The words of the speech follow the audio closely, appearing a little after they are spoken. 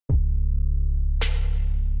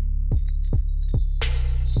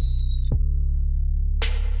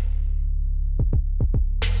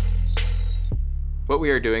What we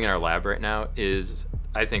are doing in our lab right now is,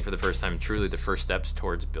 I think for the first time, truly the first steps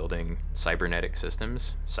towards building cybernetic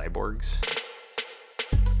systems, cyborgs.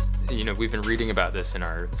 You know, we've been reading about this in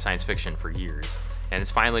our science fiction for years, and it's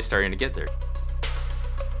finally starting to get there.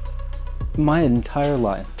 My entire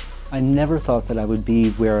life, I never thought that I would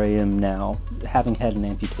be where I am now, having had an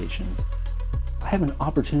amputation. I have an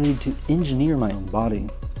opportunity to engineer my own body,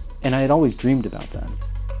 and I had always dreamed about that.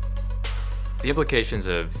 The implications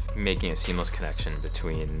of making a seamless connection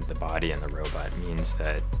between the body and the robot means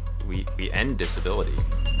that we end disability.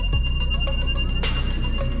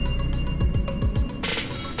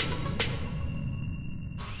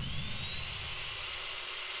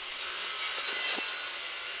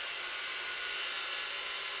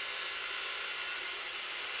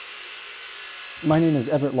 My name is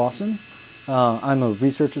Everett Lawson. I'm a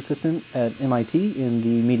research assistant at MIT in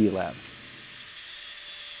the Media Lab.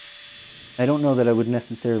 I don't know that I would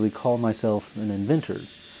necessarily call myself an inventor,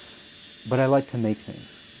 but I like to make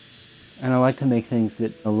things. And I like to make things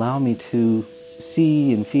that allow me to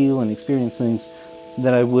see and feel and experience things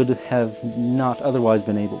that I would have not otherwise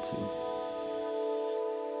been able to.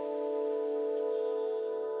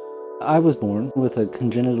 I was born with a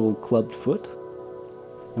congenital clubbed foot.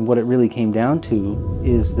 And what it really came down to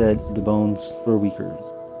is that the bones were weaker.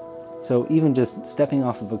 So even just stepping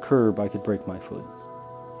off of a curb, I could break my foot.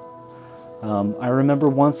 I remember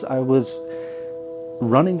once I was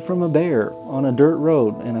running from a bear on a dirt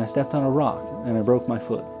road and I stepped on a rock and I broke my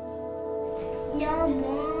foot. No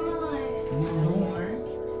more. No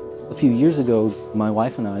more. A few years ago, my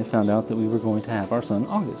wife and I found out that we were going to have our son,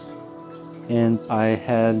 August. And I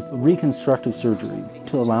had reconstructive surgery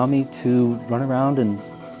to allow me to run around and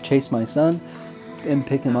chase my son and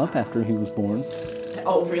pick him up after he was born.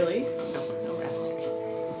 Oh, really? No raspberries.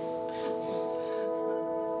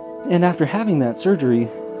 And after having that surgery,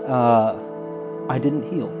 I didn't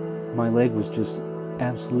heal. My leg was just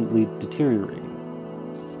absolutely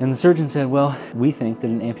deteriorating. And the surgeon said, well, we think that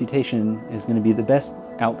an amputation is going to be the best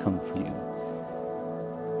outcome for you.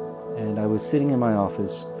 And I was sitting in my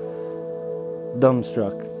office,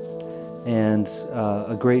 dumbstruck, and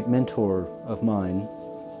a great mentor of mine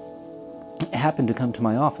happened to come to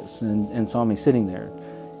my office and saw me sitting there.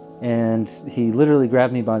 And he literally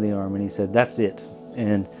grabbed me by the arm and he said, that's it.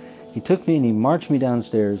 And he took me and he marched me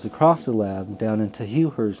downstairs across the lab down into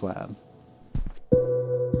Hugh Herr's lab.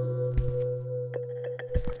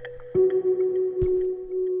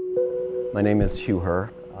 My name is Hugh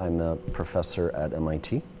Herr. I'm a professor at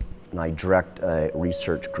MIT, and I direct a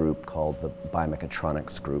research group called the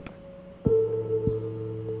Biomechatronics Group.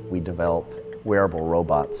 We develop wearable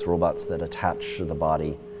robots that attach to the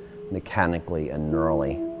body mechanically and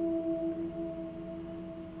neurally.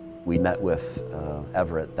 We met with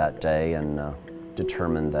Everett that day and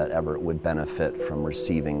determined that Everett would benefit from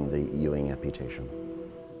receiving the Ewing amputation.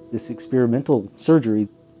 This experimental surgery,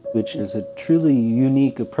 which is a truly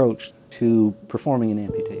unique approach to performing an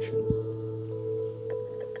amputation.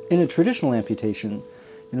 In a traditional amputation,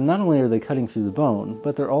 not only are they cutting through the bone,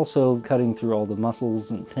 but they're also cutting through all the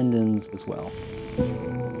muscles and tendons as well.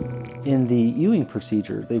 In the Ewing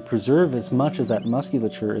procedure, they preserve as much of that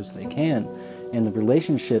musculature as they can and the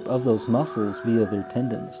relationship of those muscles via their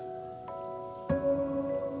tendons.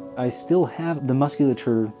 I still have the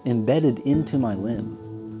musculature embedded into my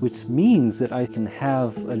limb, which means that I can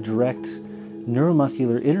have a direct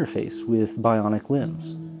neuromuscular interface with bionic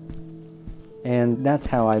limbs. And that's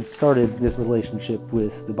how I started this relationship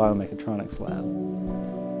with the Biomechatronics Lab.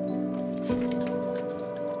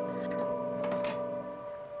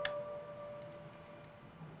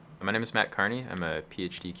 My name is Matt Carney. I'm a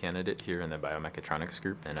PhD candidate here in the Biomechatronics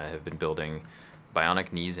group, and I have been building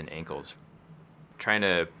bionic knees and ankles, trying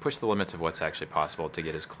to push the limits of what's actually possible to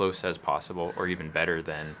get as close as possible, or even better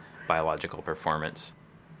than biological performance.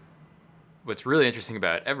 What's really interesting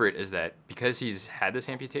about Everett is that because he's had this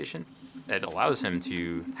amputation, it allows him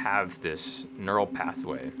to have this neural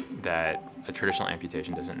pathway that a traditional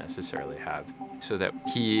amputation doesn't necessarily have, so that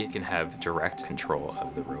he can have direct control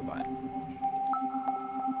of the robot.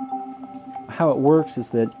 How it works is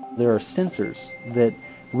that there are sensors that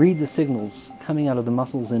read the signals coming out of the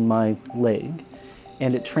muscles in my leg,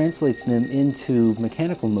 and it translates them into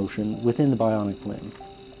mechanical motion within the bionic limb.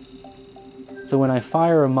 So when I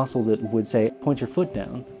fire a muscle that would say, point your foot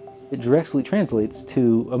down, it directly translates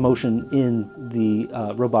to a motion in the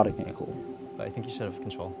robotic ankle. I think you should have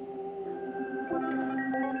control.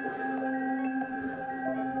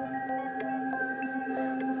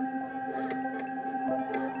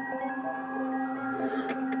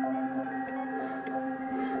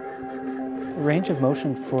 Range of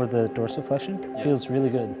motion for the dorsiflexion feels really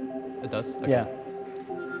good. It does? Okay. Yeah.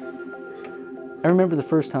 I remember the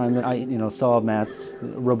first time that I saw Matt's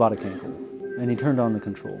robotic ankle, and he turned on the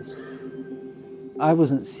controls. I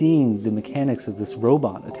wasn't seeing the mechanics of this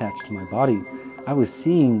robot attached to my body. I was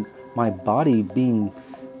seeing my body being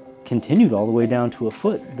continued all the way down to a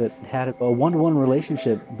foot that had a one-to-one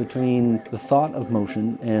relationship between the thought of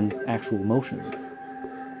motion and actual motion.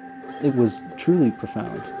 It was truly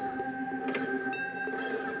profound.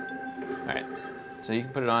 All right, so you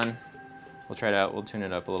can put it on. We'll try it out. We'll tune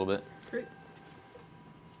it up a little bit. Great.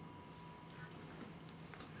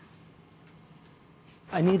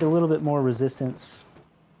 I need a little bit more resistance.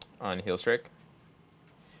 On heel strike.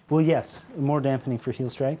 Well, yes, more dampening for heel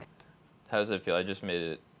strike. How does it feel? I just made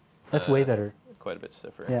it. That's way better. Quite a bit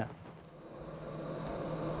stiffer. Yeah.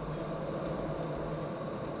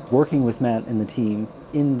 Working with Matt and the team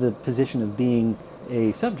in the position of being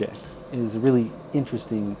a subject is a really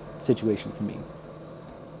interesting situation for me.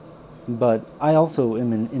 But I also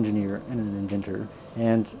am an engineer and an inventor,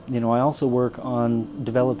 and I also work on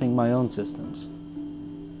developing my own systems.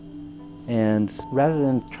 And rather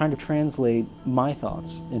than trying to translate my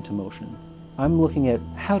thoughts into motion, I'm looking at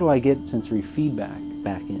how do I get sensory feedback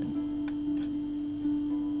back in.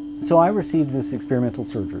 So I received this experimental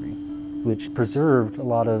surgery, which preserved a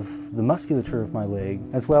lot of the musculature of my leg,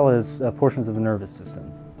 as well as portions of the nervous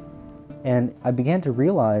system. And I began to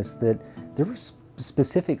realize that there were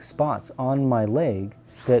specific spots on my leg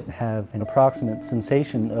that have an approximate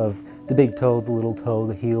sensation of the big toe, the little toe,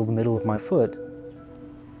 the heel, the middle of my foot.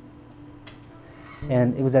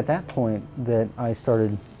 And it was at that point that I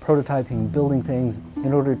started prototyping, building things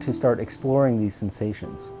in order to start exploring these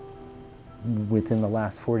sensations. Within the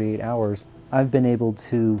last 48 hours, I've been able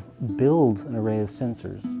to build an array of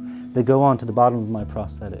sensors that go onto the bottom of my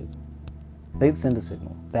prosthetic. They send a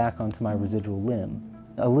signal back onto my residual limb,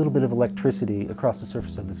 a little bit of electricity across the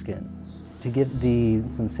surface of the skin to give the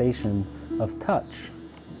sensation of touch.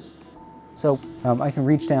 So I can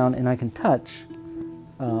reach down and I can touch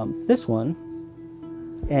this one,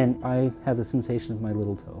 and I have the sensation of my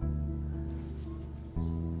little toe.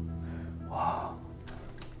 Wow.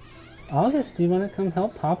 August, do you want to come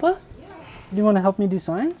help Papa? Yeah. Do you want to help me do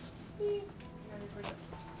science?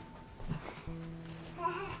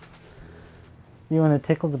 You want to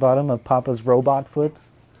tickle the bottom of Papa's robot foot?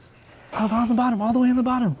 Oh, on the bottom, all the way on the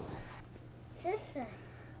bottom. Sister.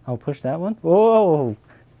 I'll push that one. Whoa,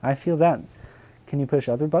 I feel that. Can you push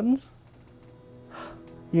other buttons?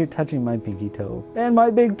 You're touching my pinky toe and my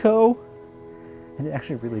big toe. And it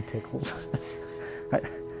actually really tickles. I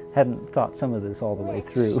hadn't thought some of this all the way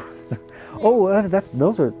through. Oh, that's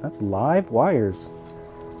live wires.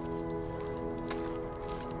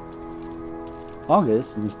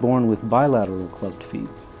 August was born with bilateral clubbed feet,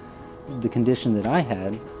 the condition that I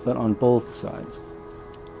had, but on both sides.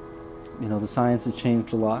 The science has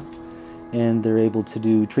changed a lot, and they're able to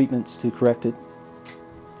do treatments to correct it.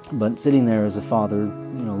 But sitting there as a father,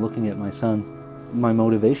 looking at my son, my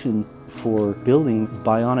motivation for building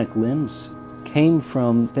bionic limbs came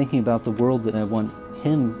from thinking about the world that I want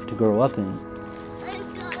him to grow up in.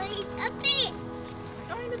 I'm going to the beach.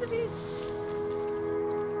 Going to the beach.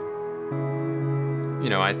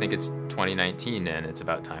 I think it's 2019 and it's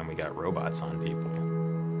about time we got robots on people.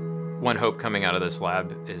 One hope coming out of this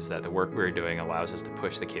lab is that the work we're doing allows us to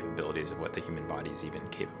push the capabilities of what the human body is even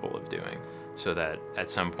capable of doing. So that at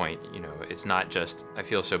some point, it's not just, I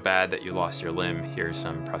feel so bad that you lost your limb, here's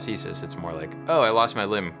some prosthesis. It's more like, oh, I lost my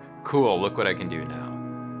limb. Cool, look what I can do now.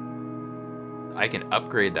 I can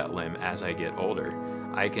upgrade that limb as I get older.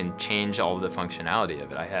 I can change all of the functionality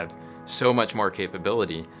of it. I have so much more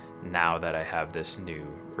capability now that I have this new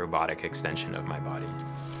robotic extension of my body.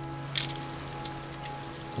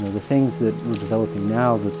 The things that we're developing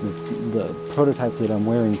now, the prototype that I'm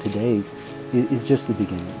wearing today, is just the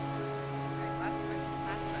beginning.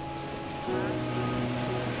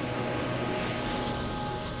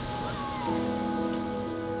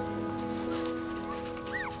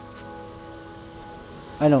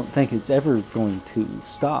 I don't think it's ever going to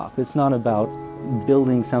stop. It's not about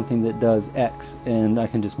building something that does X and I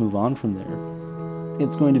can just move on from there.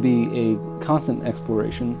 It's going to be a constant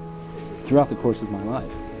exploration throughout the course of my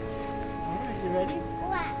life. All right, you ready?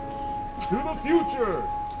 What? To the future!